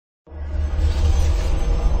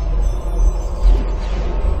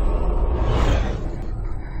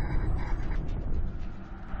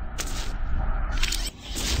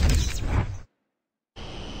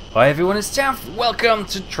Hi everyone, it's Taff. Welcome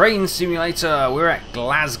to Train Simulator. We're at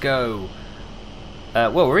Glasgow.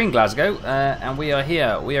 Well, we're in Glasgow, and we are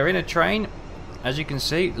here. We are in a train, as you can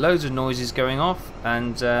see. Loads of noises going off,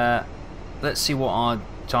 and let's see what our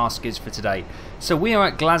task is for today. So we are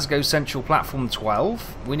at Glasgow Central Platform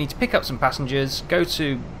 12. We need to pick up some passengers, go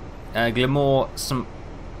to Glamore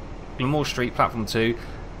Street, Platform 2,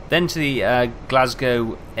 then to the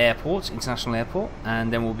Glasgow Airport, International Airport,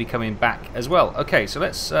 and then we'll be coming back as well. Okay, so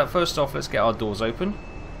let's first off, let's get our doors open.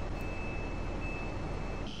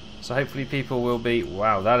 So hopefully people will be...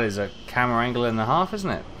 Wow, that is a camera angle and a half, isn't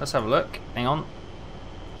it? Let's have a look. Hang on.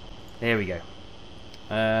 There we go.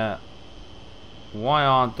 Why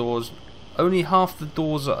are doors... Only half the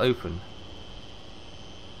doors are open.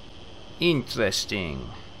 Interesting.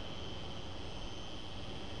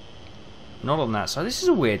 Not on that side. This is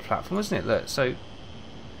a weird platform, isn't it? Look, so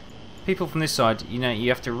people from this side, you know, you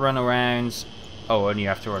have to run around. Oh, and you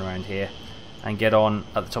have to run around here and get on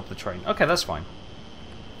at the top of the train. Okay, that's fine.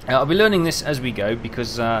 I'll be learning this as we go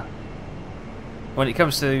because when it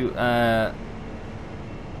comes to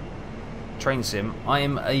train sim, I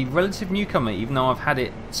am a relative newcomer. Even though I've had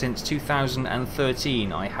it since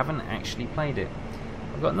 2013, I haven't actually played it.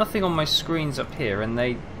 I've got nothing on my screens up here, and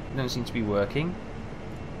they don't seem to be working.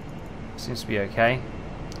 Seems to be okay.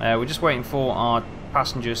 We're just waiting for our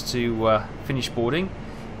passengers to finish boarding.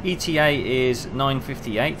 ETA is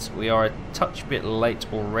 9:58. We are a touch bit late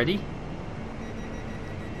already.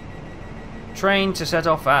 Train to set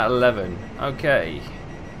off at 11. Okay.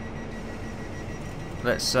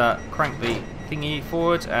 Let's crank the thingy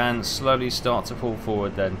forward and slowly start to pull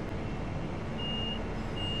forward then.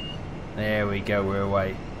 There we go, we're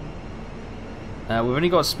away. We've only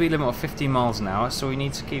got a speed limit of 15 miles an hour, so we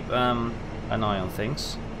need to keep an eye on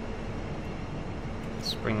things.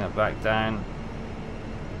 Let's bring that back down.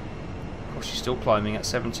 Of course, she's still climbing at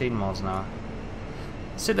 17 miles an hour.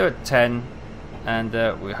 Sit there at 10, and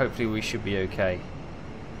hopefully we should be okay.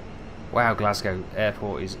 Wow, Glasgow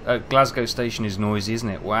Airport is... Glasgow Station is noisy, isn't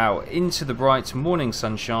it? Wow, into the bright morning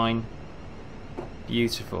sunshine.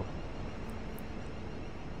 Beautiful.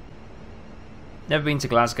 Never been to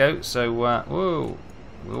Glasgow, so whoa,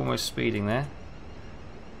 we're almost speeding there.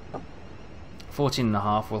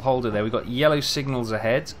 14.5, we'll hold it there. We've got yellow signals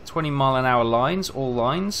ahead, 20-mile-an-hour lines, all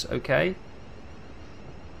lines, okay.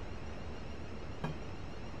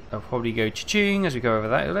 I'll probably go cha-ching as we go over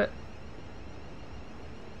that, will it?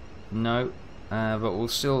 No, but we'll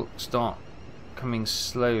still start coming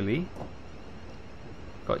slowly.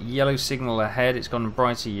 Got yellow signal ahead, it's gone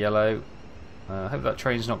brighter yellow. I hope that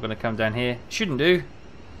train's not going to come down here. Shouldn't do.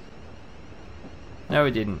 No,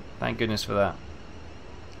 it didn't. Thank goodness for that.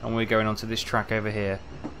 And we're going onto this track over here.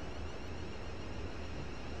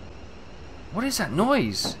 What is that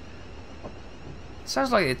noise? It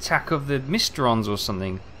sounds like the attack of the Mistrons or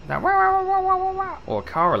something. That or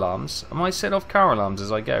car alarms. I might set off car alarms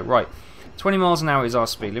as I go. Right. 20 miles an hour is our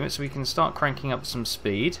speed limit, so we can start cranking up some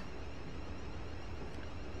speed.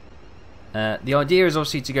 The idea is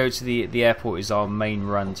obviously to go to the airport is our main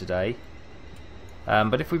run today.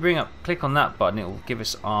 But if we click on that button, it will give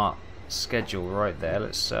us our schedule right there.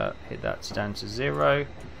 Let's hit that down to 0.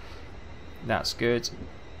 That's good.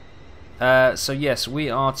 So yes, we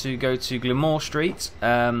are to go to Glamore Street,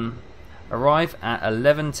 arrive at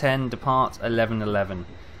 11:10, depart 11:11.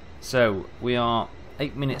 So we are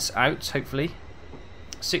 8 minutes out, hopefully.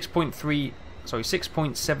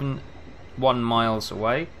 6.71 miles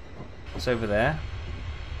away. It's over there.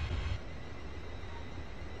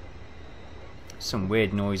 Some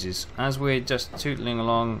weird noises. As we're just tootling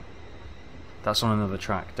along, that's on another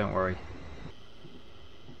track, don't worry.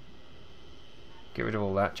 Get rid of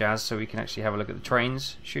all that jazz so we can actually have a look at the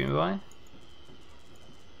trains shooting by.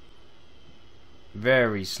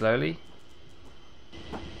 Very slowly.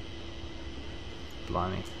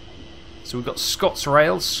 Blimey. So we've got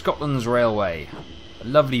ScotsRail, Scotland's Railway. A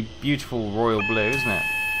lovely, beautiful royal blue, isn't it?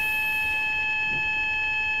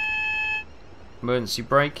 Emergency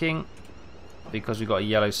braking because we got a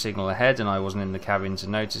yellow signal ahead and I wasn't in the cabin to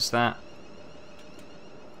notice that.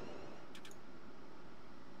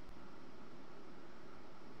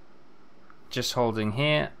 Just holding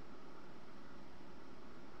here.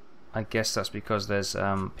 I guess that's because there's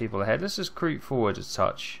people ahead. Let's just creep forward a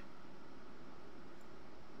touch.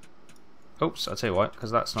 Oops, I'll tell you what, because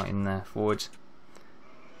that's not in there. Forward.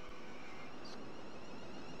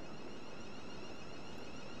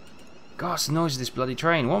 God, it's the noise of this bloody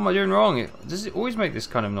train. What am I doing wrong? Does it always make this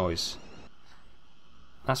kind of noise?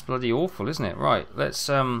 That's bloody awful, isn't it? Right, let's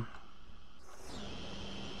got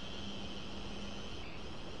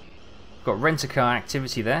rent-a-car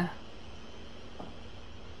activity there.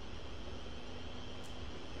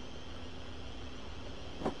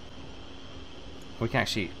 we can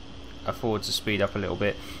actually afford to speed up a little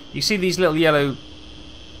bit. You see these little yellow...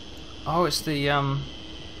 Oh, it's the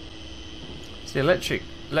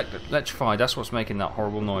electrified. That's what's making that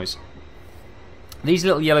horrible noise. These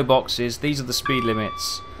little yellow boxes, these are the speed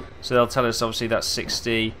limits. So they'll tell us obviously that's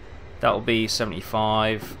 60, that'll be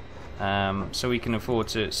 75. So we can afford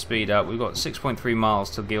to speed up. We've got 6.3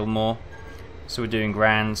 miles to Gilmore, so we're doing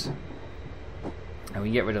grand. And we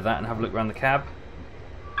can get rid of that and have a look around the cab.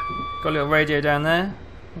 Got a little radio down there.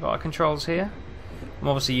 We've got our controls here. I'm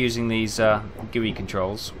obviously using these GUI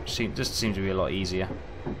controls, which just seem to be a lot easier.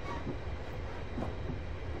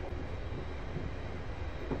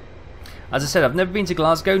 As I said, I've never been to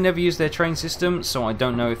Glasgow, never used their train system, so I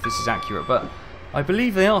don't know if this is accurate, but I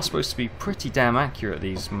believe they are supposed to be pretty damn accurate,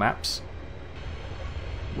 these maps.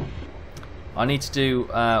 I need to do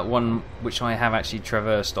one which I have actually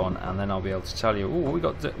traversed on, and then I'll be able to tell you. Oh, we've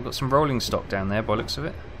got some rolling stock down there by the looks of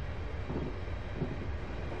it.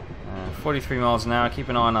 43 miles an hour, keep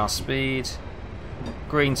an eye on our speed.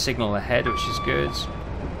 Green signal ahead, which is good.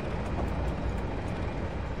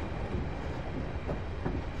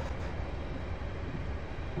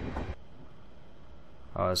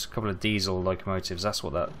 Oh, there's a couple of diesel locomotives, that's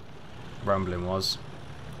what that rumbling was.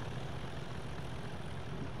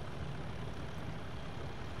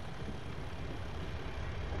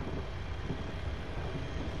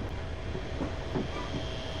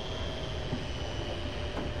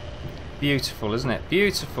 Beautiful, isn't it?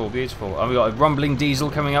 Beautiful, beautiful. And we've got a rumbling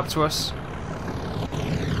diesel coming up to us.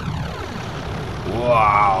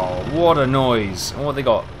 Wow, what a noise. And what they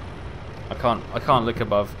got? I can't look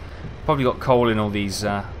above. Probably got coal in all these.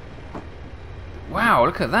 Wow,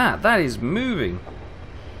 look at that. That is moving.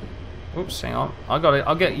 Oops, hang on.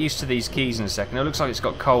 I'll get used to these keys in a second. It looks like it's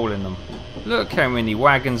got coal in them. Look how many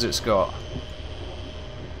wagons it's got.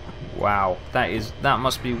 Wow, that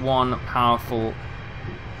must be one powerful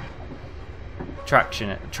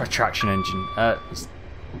traction engine,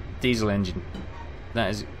 diesel engine. That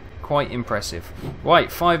is quite impressive.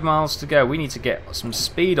 Right, 5 miles to go. We need to get some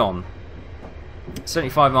speed on.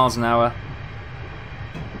 75 miles an hour.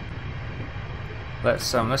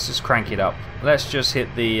 Let's just crank it up. Let's just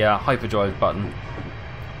hit the hyperdrive button.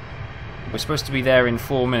 We're supposed to be there in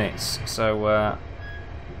 4 minutes, so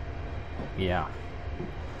yeah.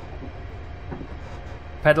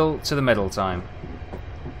 Pedal to the metal time.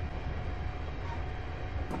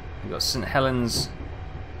 We've got St Helens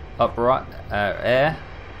up right air.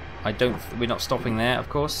 We're not stopping there, of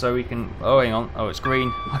course, so we can. Oh, hang on. Oh, it's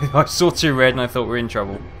green. I saw 2 red and I thought we were in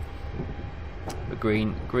trouble. But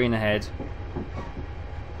green ahead.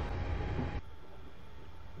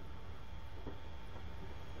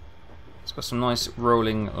 It's got some nice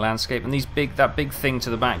rolling landscape, and that big thing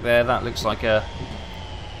to the back there, that looks like a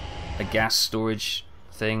gas storage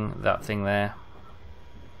thing. That thing there.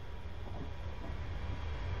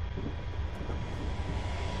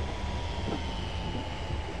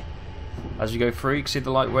 As you go through, you can see the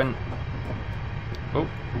light went. Oh,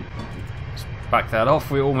 let's back that off.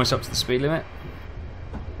 We're almost up to the speed limit.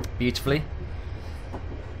 Beautifully.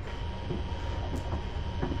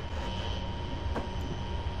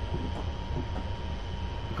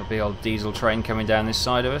 Got a big old diesel train coming down this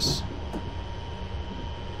side of us.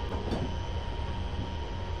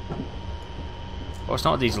 Oh, it's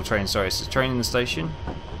not a diesel train, sorry, it's a train in the station.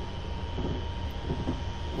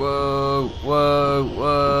 Whoa, whoa,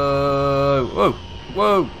 whoa, whoa,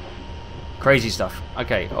 whoa. Crazy stuff.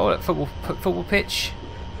 Okay, oh, look, football pitch.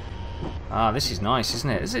 Ah, this is nice, isn't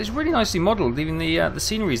it? It's really nicely modelled, even the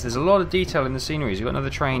sceneries. There's a lot of detail in the sceneries. You've got another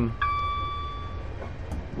train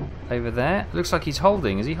over there. Looks like he's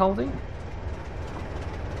holding. Is he holding?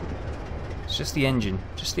 It's just the engine.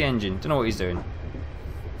 Just the engine. Don't know what he's doing.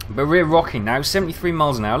 But we're rocking now. 73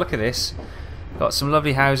 miles an hour. Look at this. Got some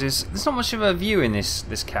lovely houses. There's not much of a view in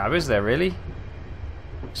this cab, is there, really?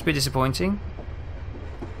 It's a bit disappointing.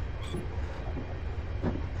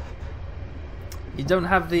 You don't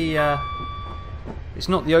have the... it's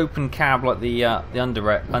not the open cab like the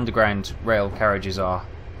underground rail carriages are.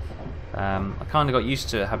 I kind of got used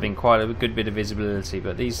to having quite a good bit of visibility,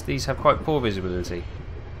 but these have quite poor visibility.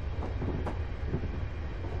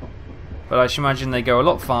 But I should imagine they go a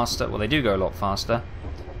lot faster. Well, they do go a lot faster.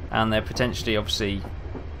 And they're potentially, obviously,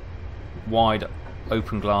 wide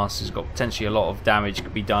open glass has got potentially a lot of damage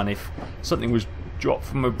could be done if something was dropped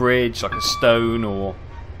from a bridge, like a stone, or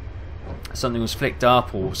something was flicked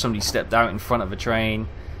up, or somebody stepped out in front of a train.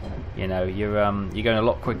 You know, you're going a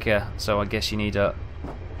lot quicker, so I guess you need a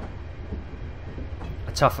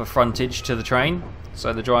tougher frontage to the train,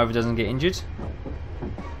 so the driver doesn't get injured.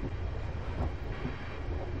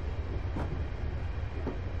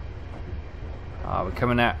 We're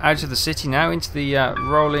coming out of the city now into the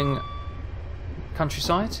rolling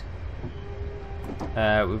countryside.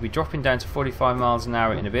 We'll be dropping down to 45 miles an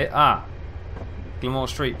hour in a bit. Gilmore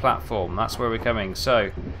Street platform, that's where we're coming.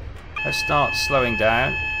 So let's start slowing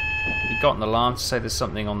down. We got an alarm to say there's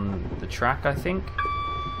something on the track, I think.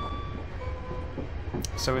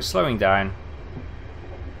 So we're slowing down.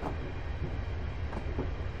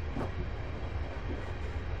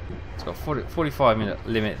 It's got 45-minute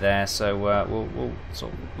limit there, so we'll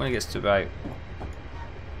sort of, when it gets to about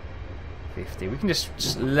 50, we can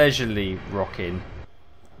just leisurely rock in.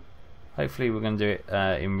 Hopefully we're going to do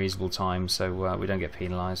it in reasonable time, so we don't get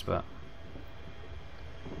penalised. But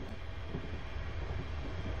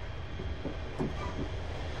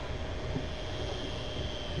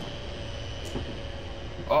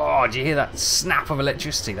oh, did you hear that snap of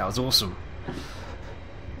electricity? That was awesome.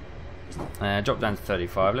 Drop down to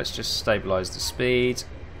 35. Let's just stabilise the speed.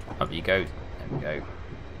 Up you go. There we go.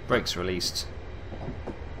 Brakes released.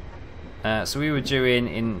 So we were due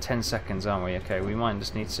in 10 seconds, aren't we? Okay, we might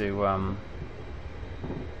just need to...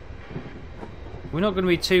 we're not going to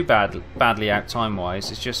be too badly out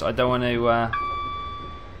time-wise. It's just I don't want to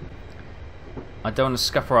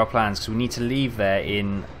scupper our plans because we need to leave there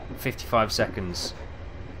in 55 seconds.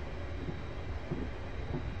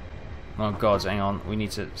 Oh God, hang on. We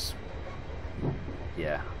need to...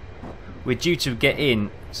 Yeah. We're due to get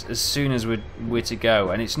in as soon as we're to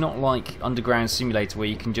go, and it's not like Underground Simulator where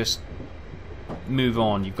you can just move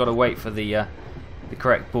on. You've got to wait for the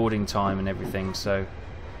correct boarding time and everything. So,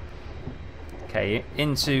 okay,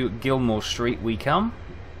 into Gilmore Street we come.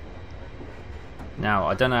 Now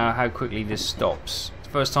I don't know how quickly this stops. It's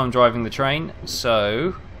the first time driving the train,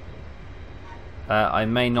 so I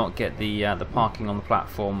may not get the parking on the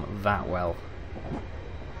platform that well.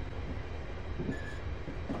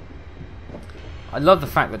 I love the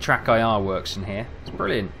fact that Track IR works in here. It's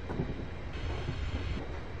brilliant.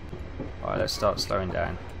 Alright, let's start slowing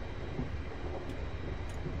down.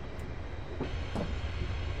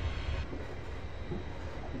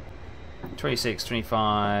 "26,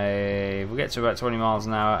 25... We'll get to about 20 miles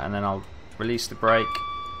an hour and then I'll release the brake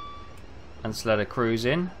and just let her cruise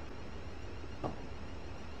in.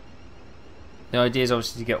 The idea is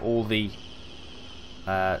obviously to get all the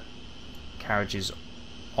carriages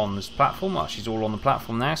on this platform. Well, she's all on the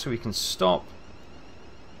platform now, so we can stop.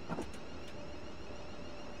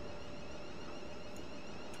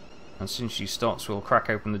 And as soon as she stops, we'll crack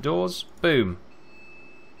open the doors. Boom.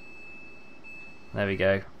 There we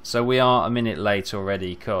go. So we are a minute late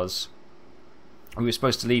already because we were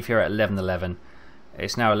supposed to leave here at 11:11.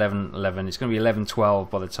 It's now 11:11. It's going to be 11:12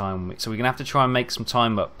 by the time. So we're going to have to try and make some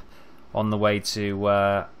time up on the way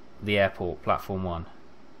to the airport, platform 1.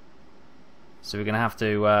 So we're going to have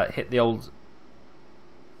to hit the old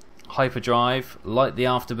hyperdrive, light the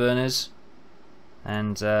afterburners,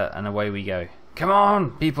 and away we go. Come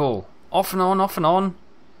on, people! Off and on,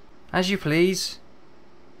 as you please.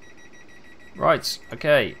 Right,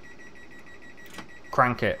 okay.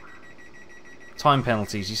 Crank it. Time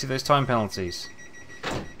penalties. You see those time penalties?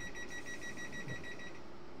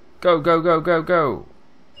 Go, go, go, go, go!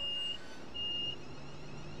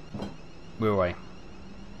 We're away.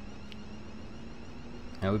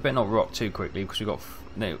 Now we better not rock too quickly because we've got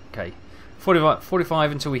no. Okay,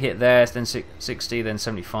 45 until we hit there, then 60, then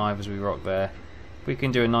 75 as we rock there. If we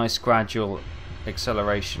can do a nice gradual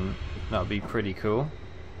acceleration, that would be pretty cool.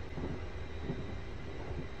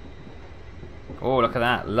 Oh, look at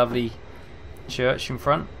that lovely church in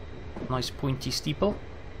front. Nice pointy steeple.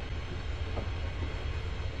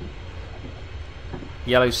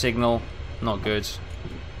 Yellow signal, not good.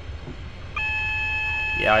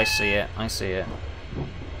 Yeah, I see it. I see it.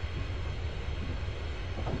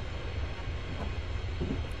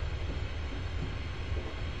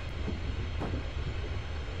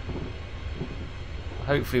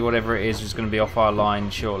 Hopefully whatever it is going to be off our line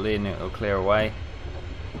shortly and it'll clear away.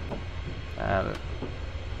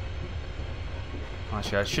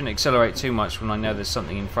 Actually, I shouldn't accelerate too much when I know there's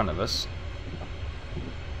something in front of us.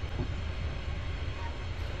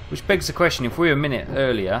 Which begs the question, if we were a minute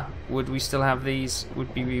earlier, would we still have these?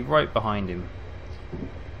 Would we be right behind him?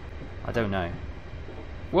 I don't know.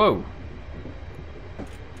 Whoa!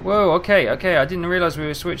 Whoa, okay, I didn't realise we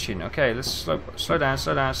were switching. Okay, let's slow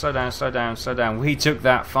down. We took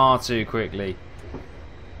that far too quickly.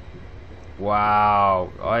 Wow.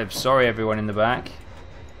 I'm sorry everyone in the back.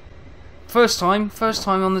 First time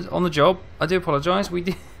on the job. I do apologise. We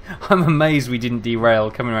did I'm amazed we didn't derail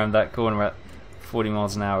coming around that corner at 40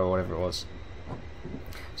 miles an hour or whatever it was.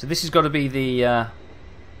 So this has got to be the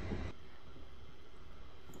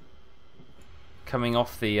coming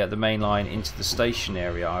off the main line into the station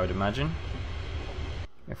area, I would imagine.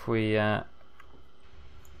 If we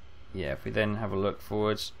if we then have a look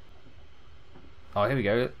forwards. Oh, here we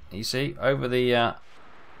go. You see, over the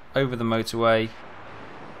motorway,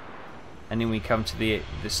 and then we come to the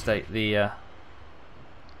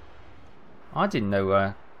I didn't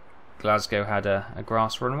know Glasgow had a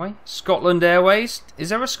grass runway. Scotland Airways. Is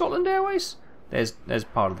there a Scotland Airways? There's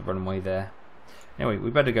part of the runway there. Anyway, we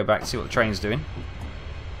better go back and see what the train's doing.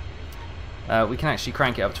 We can actually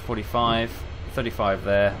crank it up to 45, 35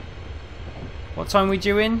 there. What time are we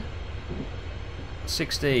due in?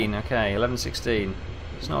 16. Okay, 11:16.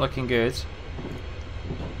 It's not looking good.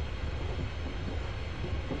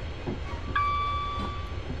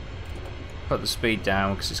 Put the speed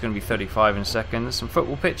down because it's going to be 35 in a second. There's some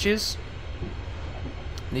football pitches.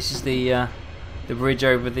 This is the bridge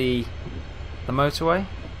over the motorway.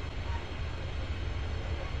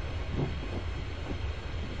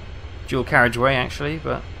 Dual carriageway actually,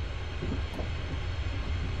 but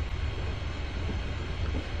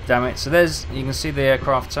damn it. So there's, you can see the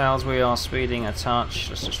aircraft tails. We are speeding a touch.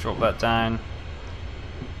 Let's just drop that down.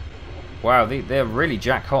 Wow, they're really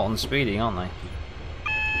jack hot on speeding, aren't they?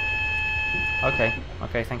 Okay,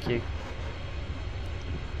 thank you.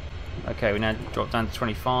 Okay, we now drop down to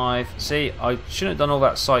 25. See, I shouldn't have done all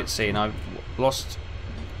that sightseeing. I've lost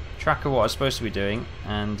track of what I was supposed to be doing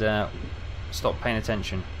and stopped paying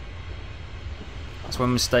attention. That's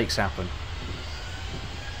when mistakes happen.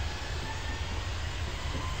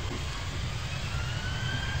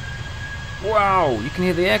 Wow, you can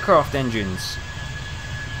hear the aircraft engines.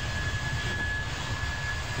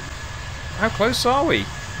 How close are we?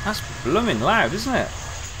 That's blooming loud, isn't it?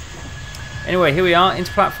 Anyway, here we are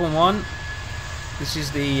into platform 1. This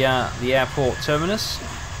is the airport terminus.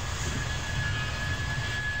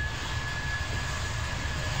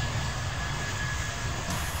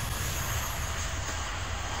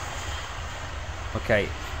 Okay,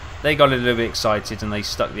 they got a little bit excited and they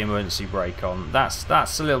stuck the emergency brake on.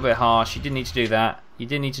 That's a little bit harsh. You didn't need to do that. You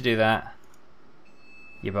didn't need to do that.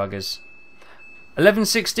 You buggers.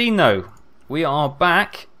 11:16 though. We are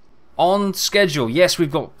back on schedule. Yes,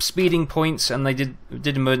 we've got speeding points and they did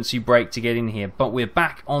emergency brake to get in here, but we're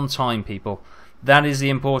back on time, people. That is the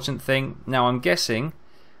important thing. Now I'm guessing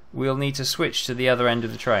we'll need to switch to the other end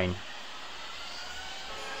of the train.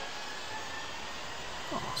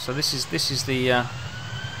 So this is the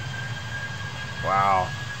wow,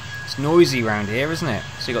 it's noisy around here, isn't it?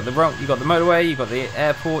 So you got the motorway, you got the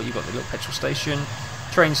airport, you got the little petrol station,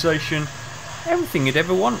 train station, everything you'd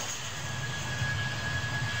ever want.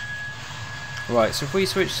 Right, so if we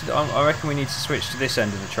switch to I reckon we need to switch to this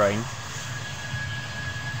end of the train.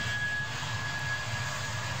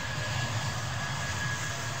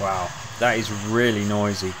 Wow, that is really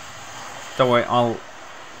noisy. Don't worry, oh,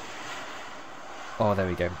 there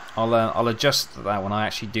we go. I'll adjust that when I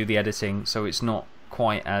actually do the editing, so it's not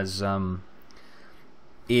quite as eardrum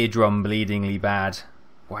bleedingly bad.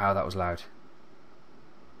 Wow, that was loud.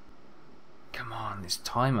 Come on, this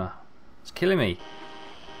timer, it's killing me.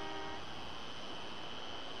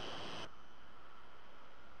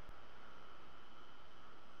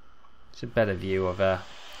 It's a better view of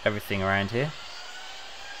everything around here.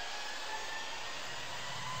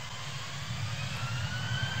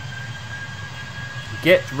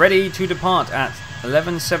 Get ready to depart at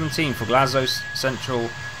 11:17 for Glasgow Central,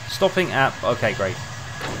 stopping at... Okay, great.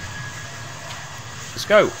 Let's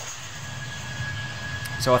go.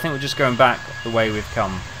 So I think we're just going back the way we've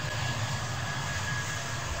come.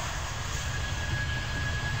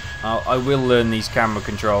 I will learn these camera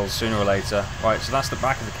controls sooner or later. Right, so that's the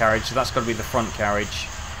back of the carriage, so that's got to be the front carriage.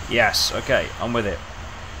 Yes, okay, I'm with it.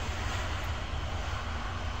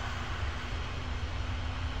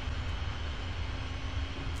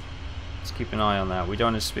 Keep an eye on that. We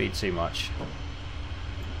don't want to speed too much.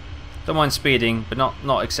 Don't mind speeding, but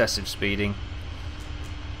not excessive speeding.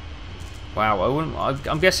 Wow,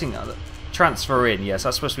 I'm guessing transfer in. Yes,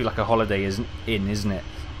 that's supposed to be like a holiday isn't it?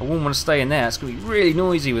 I wouldn't want to stay in there. It's going to be really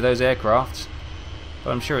noisy with those aircraft. But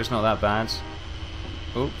I'm sure it's not that bad.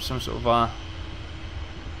 Oops, some sort of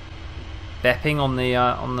beeping on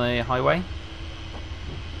the highway.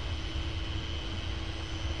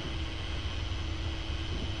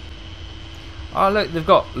 Oh look, they've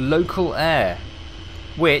got local air,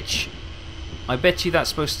 which I bet you that's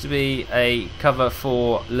supposed to be a cover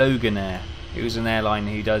for Loganair, who's an airline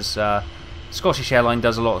who does, Scottish airline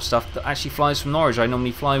does a lot of stuff that actually flies from Norwich. I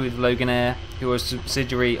normally fly with Loganair, who are a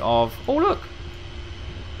subsidiary of, oh look,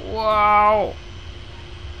 wow,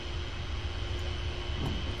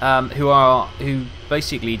 who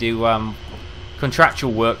basically do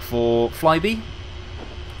contractual work for Flybe,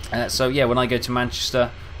 So yeah, when I go to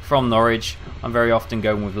Manchester from Norwich, I'm very often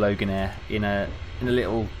going with Loganair in a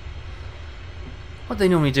little. What do they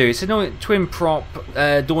normally do? It's a twin prop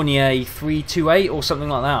Dornier 328 or something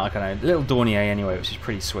like that. I don't know, little Dornier anyway, which is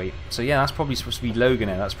pretty sweet. So yeah, that's probably supposed to be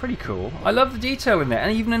Loganair. That's pretty cool. I love the detail in there,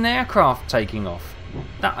 and even an aircraft taking off.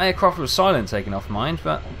 That aircraft was silent taking off, mind,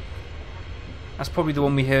 but that's probably the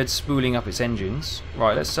one we heard spooling up its engines.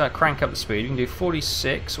 Right, let's crank up the speed. We can do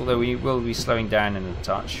 46, although we will be slowing down in a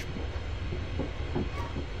touch.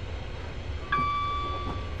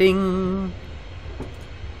 Bing!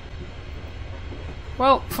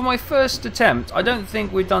 Well, for my first attempt, I don't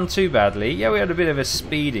think we've done too badly. Yeah, we had a bit of a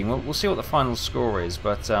speeding. We'll see what the final score is,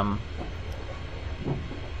 but the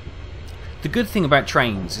good thing about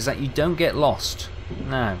trains is that you don't get lost.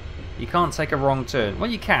 No, you can't take a wrong turn. Well,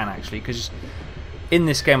 you can actually, because in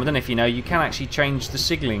this game, I don't know if you know, you can actually change the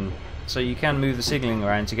signalling. So you can move the signalling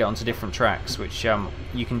around to get onto different tracks, which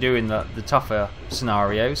you can do in the tougher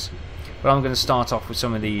scenarios. But I'm going to start off with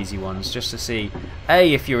some of the easy ones, just to see,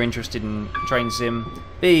 A, if you're interested in train sim,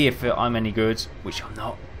 B, if I'm any good, which I'm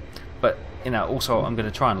not. But, you know, also I'm going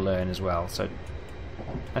to try and learn as well. So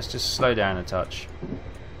let's just slow down a touch.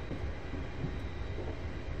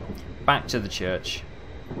 Back to the church.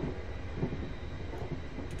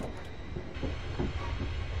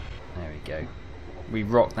 There we go. We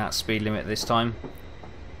rocked that speed limit this time.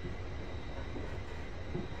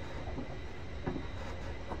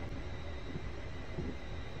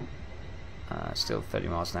 Still 30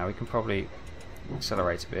 miles an hour. We can probably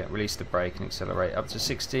accelerate a bit, release the brake and accelerate up to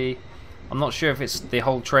 60. I'm not sure if it's the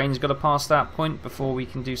whole train's got to pass that point before we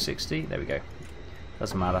can do 60. There we go.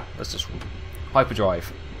 Doesn't matter. Let's just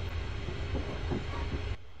hyperdrive.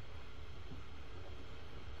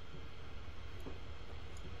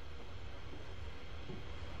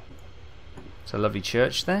 It's a lovely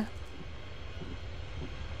church there.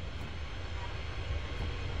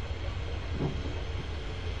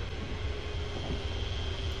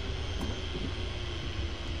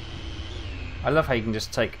 I love how you can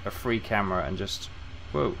just take a free camera and just...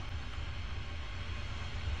 Whoa.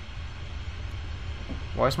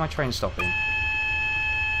 Why is my train stopping?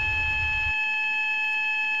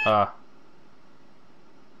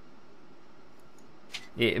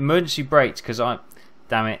 It emergency braked because I...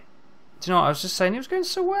 Damn it. Do you know what? I was just saying it was going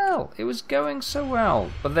so well. It was going so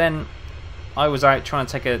well. But then I was out trying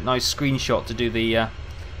to take a nice screenshot to do the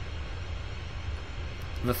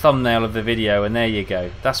thumbnail of the video, and there you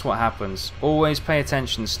go. That's what happens. Always pay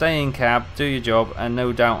attention, stay in cab, do your job, and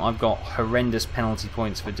no doubt I've got horrendous penalty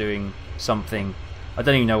points for doing something. I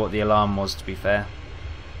don't even know what the alarm was, to be fair,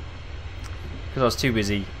 because I was too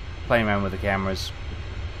busy playing around with the cameras.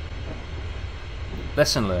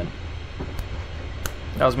 Lesson learned.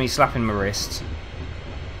 That was me slapping my wrist.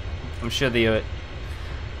 I'm sure the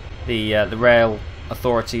rail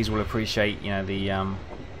authorities will appreciate, you know,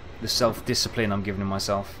 the self-discipline I'm giving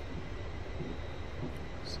myself.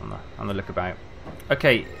 It's on the lookabout.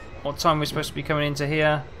 Okay, what time we're supposed to be coming into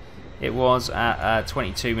here? It was at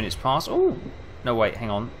 22 minutes past. Oh, no, wait,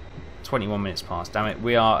 hang on. 21 minutes past. Damn it,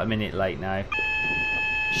 we are a minute late now.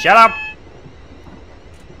 Shut up!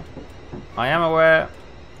 I am aware.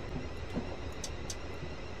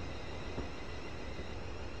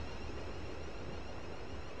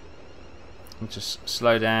 Just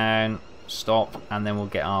slow down, stop, and then we'll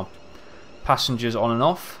get our passengers on and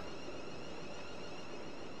off.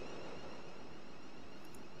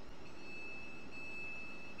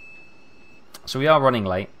 So we are running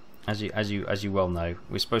late, as you well know.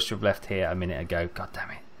 We're supposed to have left here a minute ago. God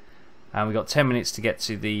damn it! And we got 10 minutes to get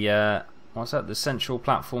to the what's that? The Central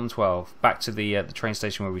Platform 12, back to the train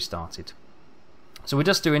station where we started. So we're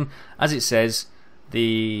just doing, as it says,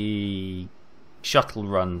 the shuttle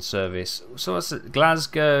run service. So what's it?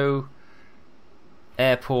 Glasgow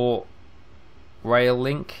Airport Rail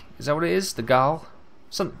Link. Is that what it is? The GAL?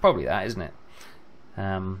 Probably that, isn't it?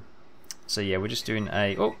 So yeah, we're just doing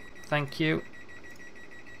a... Oh, thank you.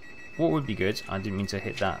 What would be good... I didn't mean to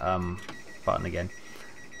hit that button again.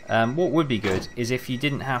 What would be good is if you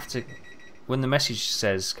didn't have to... When the message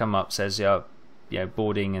says, you know,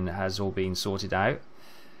 boarding and it has all been sorted out.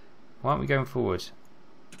 Why aren't we going forward?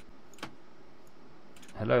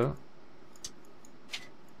 Hello?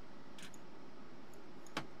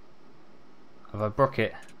 Have I broke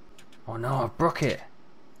it? Oh no, I've broke it!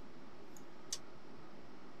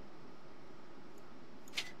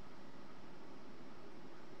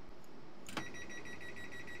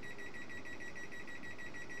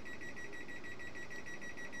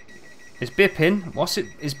 It's bipping. What's it?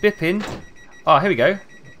 It's bipping. Oh, here we go.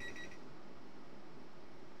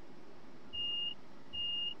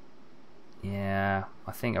 Yeah,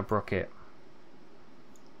 I think I broke it.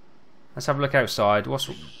 Let's have a look outside. What's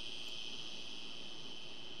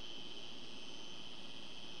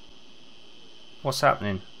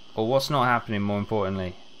happening? Or what's not happening, more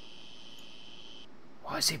importantly?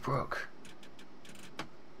 Why is it broke?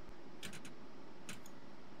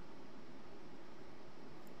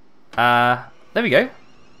 There we go.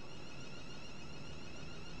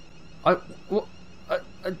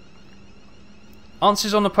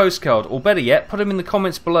 Answers on the postcard, or better yet, put them in the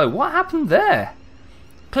comments below. What happened there?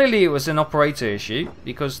 Clearly it was an operator issue,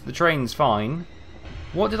 because the train's fine.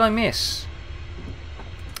 What did I miss?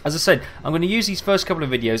 As I said, I'm going to use these first couple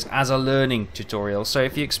of videos as a learning tutorial, so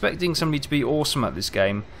if you're expecting somebody to be awesome at this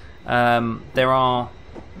game, there are,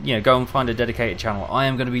 go and find a dedicated channel. I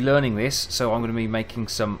am going to be learning this, so I'm going to be making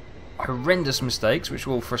some horrendous mistakes, which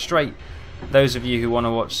will frustrate those of you who want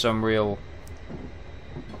to watch some real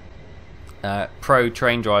pro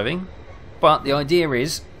train driving. But the idea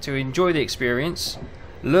is to enjoy the experience,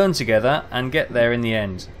 learn together, and get there in the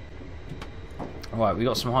end. Alright, we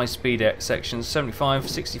got some high speed sections, 75,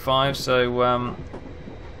 65, so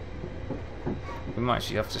we might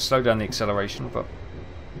actually have to slow down the acceleration, but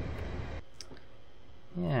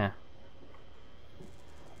yeah.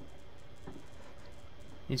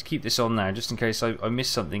 Need to keep this on now, just in case I miss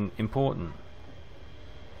something important.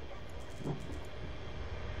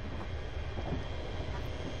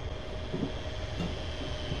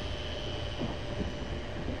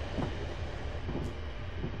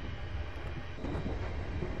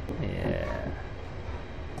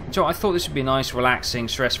 So I thought this would be a nice, relaxing,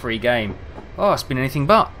 stress-free game. Oh, it's been anything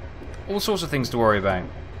but. All sorts of things to worry about.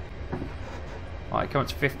 Right, come up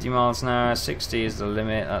to 50 miles an hour. 60 is the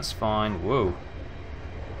limit. That's fine. Whoa.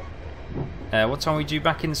 What time are we due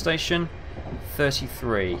back in the station?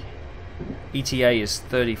 33. ETA is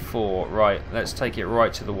 34. Right, let's take it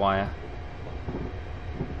right to the wire.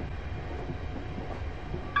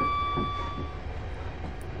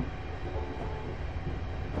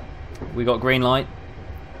 We got green light.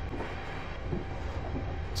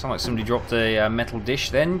 Sounds like somebody dropped a metal dish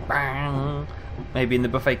then. Bang! Maybe in the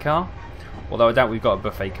buffet car. Although I doubt we've got a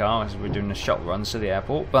buffet car as we're doing a shuttle runs to the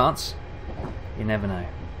airport, but you never know.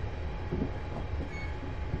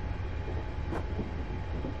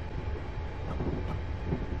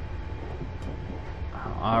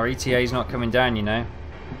 Our ETA is not coming down, you know.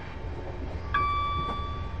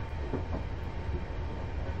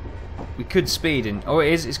 We could speed in. Oh,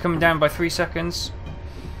 it is. It's coming down by 3 seconds.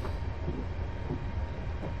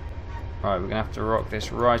 Right, we're going to have to rock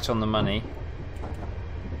this right on the money.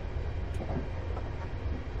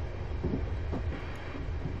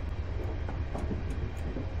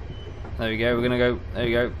 There we go, we're going to go, there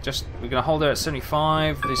we go, we're going to hold her at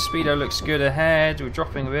 75, the speedo looks good ahead, we're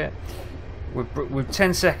dropping a bit. We're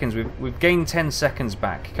 10 seconds, we've gained 10 seconds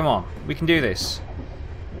back, come on, we can do this.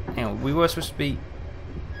 Hang on, we were supposed to be,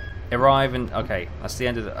 arrive and, okay, that's the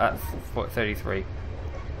end of the, at 33.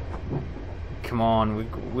 Come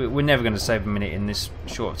on, we're never going to save a minute in this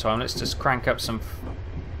short time. Let's just crank up some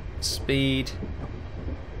speed.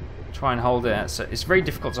 Try and hold it at, it's very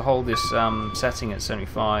difficult to hold this setting at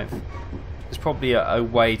 75. There's probably a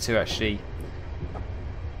way to actually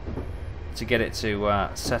get it to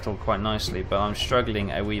settle quite nicely, but I'm struggling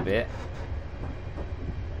a wee bit.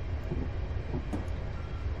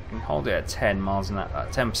 I can hold it at 10 miles an hour,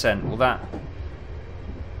 10%. Well, that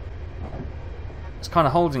it's kind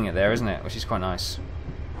of holding it there, isn't it? Which is quite nice.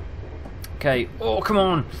 Okay. Oh, come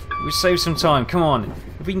on. We saved some time. Come on.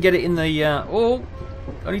 If we can get it in the... oh,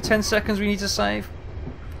 only 10 seconds we need to save.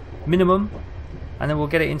 Minimum. And then we'll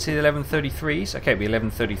get it into the 11:33s. Okay, it'll be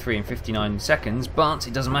 11:33 and 59 seconds, but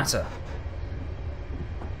it doesn't matter.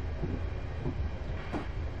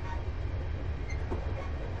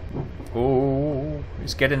 Oh,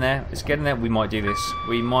 it's getting there. It's getting there. We might do this.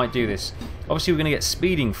 We might do this. Obviously, we're going to get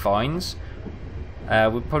speeding fines.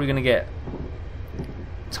 We're probably going to get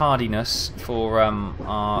tardiness for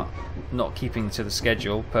our not keeping to the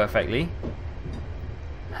schedule perfectly.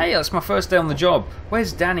 Hey, that's my first day on the job.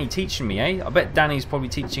 Where's Danny teaching me, eh? I bet Danny's probably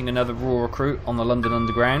teaching another raw recruit on the London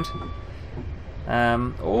Underground.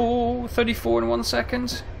 Oh, 34 in 1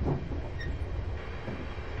 second.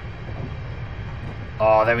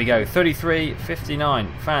 Oh, there we go.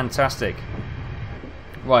 33:59. Fantastic.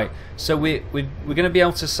 Right, so we're going to be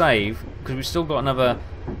able to save because we've still got another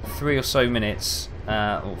 3 or so minutes,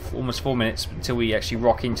 or almost 4 minutes until we actually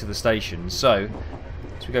rock into the station. So,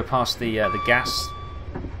 as we go past the gas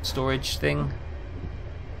storage thing.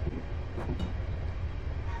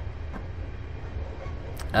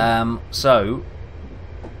 So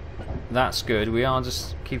That's good. We are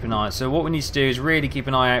just keeping an eye. So what we need to do is really keep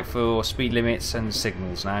an eye out for speed limits and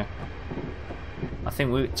signals now. I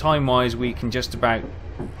think time-wise we can just about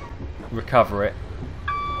recover it.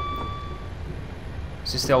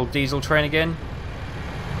 Is this the old diesel train again?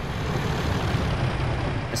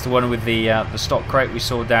 It's the one with the stock crate we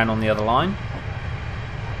saw down on the other line.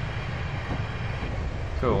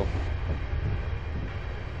 Cool.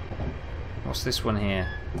 What's this one here?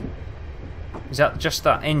 Is that just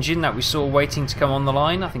that engine that we saw waiting to come on the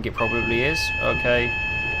line? I think it probably is. Okay.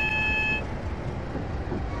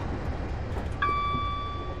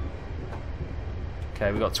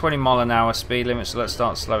 Okay, we've got 20-mile-an-hour speed limit, so let's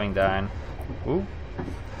start slowing down. Woo.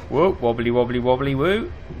 Whoa, wobbly, wobbly, wobbly,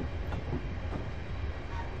 woo.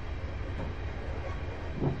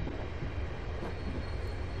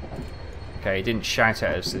 Okay, it didn't shout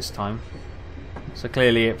at us this time. So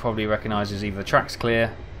clearly it probably recognises either the track's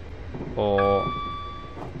clear or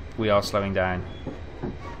we are slowing down.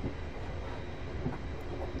 You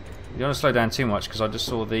don't want to slow down too much because I just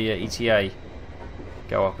saw the ETA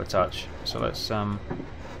go up a touch. So let's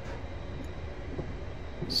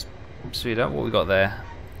speed up. What we got there?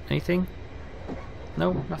 Anything?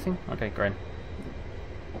 No, nothing? Okay, great.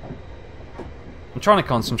 I'm trying to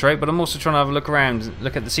concentrate, but I'm also trying to have a look around,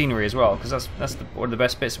 look at the scenery as well, because that's one of the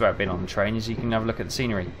best bits about being on the train is you can have a look at the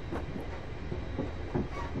scenery.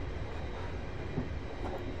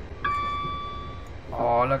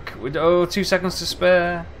 Oh look! Oh, 2 seconds to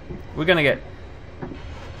spare. We're gonna get.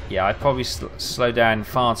 Yeah, I'd probably slow down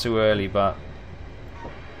far too early, but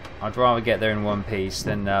I'd rather get there in one piece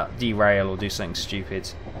than derail or do something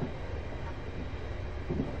stupid.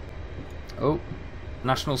 Oh,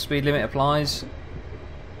 national speed limit applies.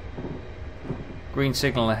 Green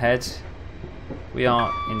signal ahead. We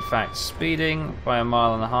are in fact speeding by 1.5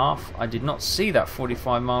 miles. I did not see that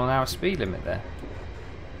 45-mile-an-hour speed limit there.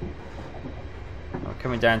 We're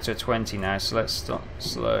coming down to a 20 now, so let's start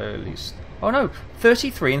slowly. Oh no,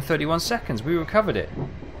 33 and 31 seconds. We recovered it.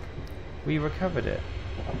 We recovered it.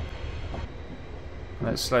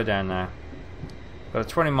 Let's slow down now.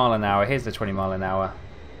 Got a 20-mile-an-hour. Here's the 20-mile-an-hour.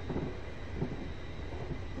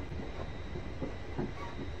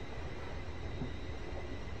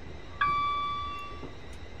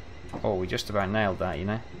 Oh, we just about nailed that, you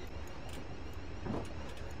know.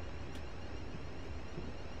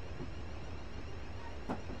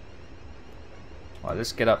 Right,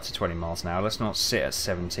 let's get up to 20 miles an hour. Let's not sit at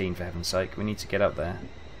 17 for heaven's sake. We need to get up there.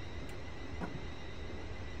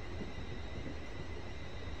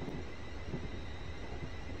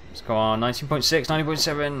 Let's go on. 19.6,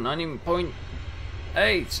 19.7,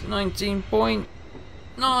 19.8,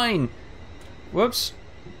 19.9. Whoops.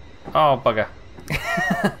 Oh, bugger.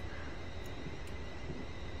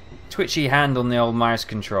 Twitchy hand on the old mouse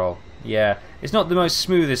control. Yeah, it's not the most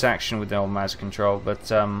smoothest action with the old mouse control, but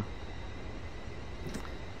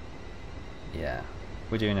yeah,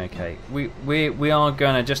 we're doing okay. We are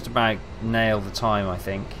gonna just about nail the time, I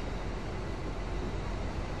think.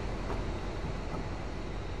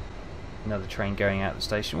 Another train going out the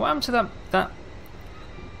station. What happened to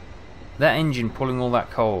that engine pulling all that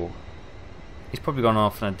coal? He's probably gone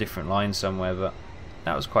off on a different line somewhere, but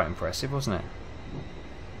that was quite impressive, wasn't it?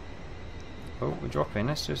 Oh, we're dropping.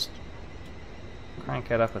 Let's just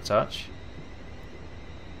crank it up a touch.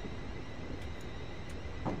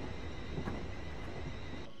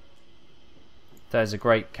 There's a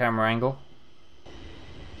great camera angle.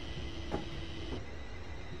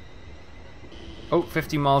 Oh,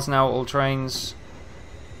 50 miles an hour, all trains.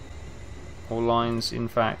 All lines, in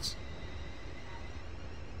fact.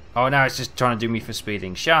 Oh, now it's just trying to do me for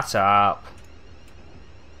speeding. Shut up.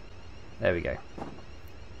 There we go.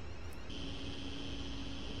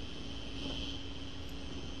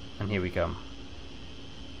 And here we come.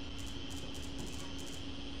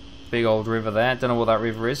 Big old river there. Don't know what that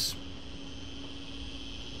river is.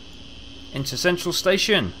 Into Central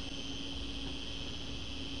Station.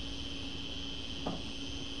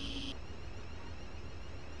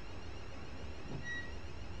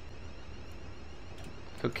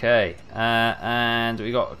 Okay, and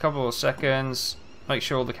we got a couple of seconds. Make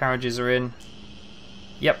sure all the carriages are in.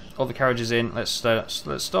 Yep, all the carriages in. Let's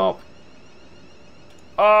stop.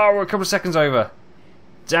 Oh, we're a couple of seconds over.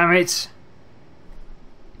 Damn it!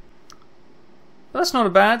 That's not a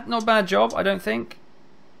bad job, I don't think.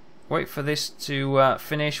 Wait for this to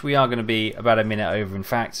finish. We are going to be about a minute over, in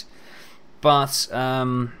fact. But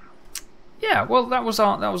yeah, well, that was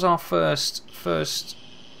our first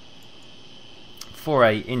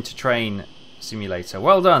foray into Train Simulator.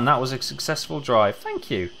 Well done. That was a successful drive.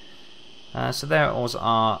 Thank you. So there was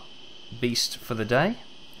our beast for the day.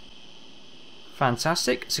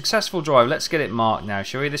 Fantastic. Successful drive. Let's get it marked now,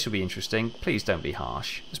 shall we? This will be interesting. Please don't be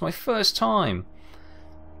harsh. It's my first time.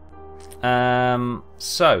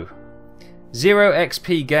 So, 0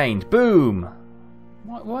 XP gained. Boom!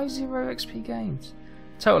 Why 0 XP gained?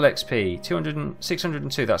 Total XP,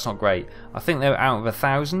 602. That's not great. I think they were out of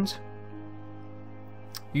 1,000.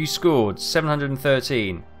 You scored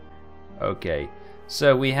 713. Okay.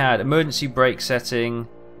 So we had emergency brake setting.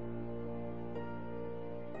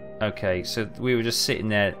 Okay, so we were just sitting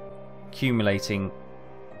there accumulating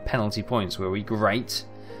penalty points, were we? Great.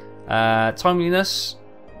 Timeliness.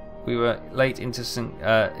 We were late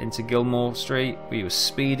into Gilmore Street. We were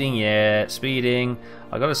speeding, yeah, speeding.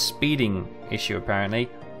 I got a speeding issue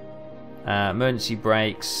apparently. Emergency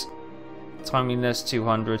brakes. Timeliness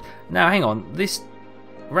 200. Now hang on, this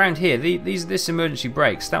around here, this emergency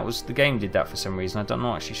brakes. That was the game did that for some reason. I'm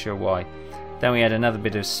not actually sure why. Then we had another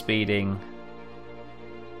bit of speeding.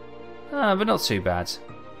 But not too bad.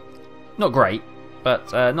 Not great,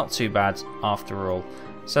 but not too bad after all.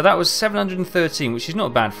 So that was 713, which is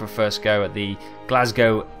not bad for a first go at the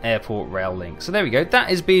Glasgow Airport Rail Link. So there we go. That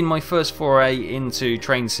has been my first foray into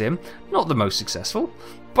train sim. Not the most successful,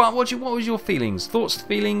 but what was your feelings? Thoughts,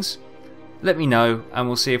 feelings? Let me know, and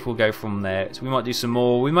we'll see if we'll go from there. So we might do some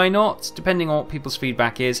more, we may not, depending on what people's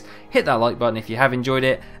feedback is. Hit that like button if you have enjoyed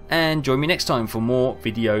it, and join me next time for more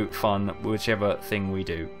video fun, whichever thing we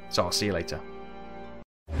do. So I'll see you later.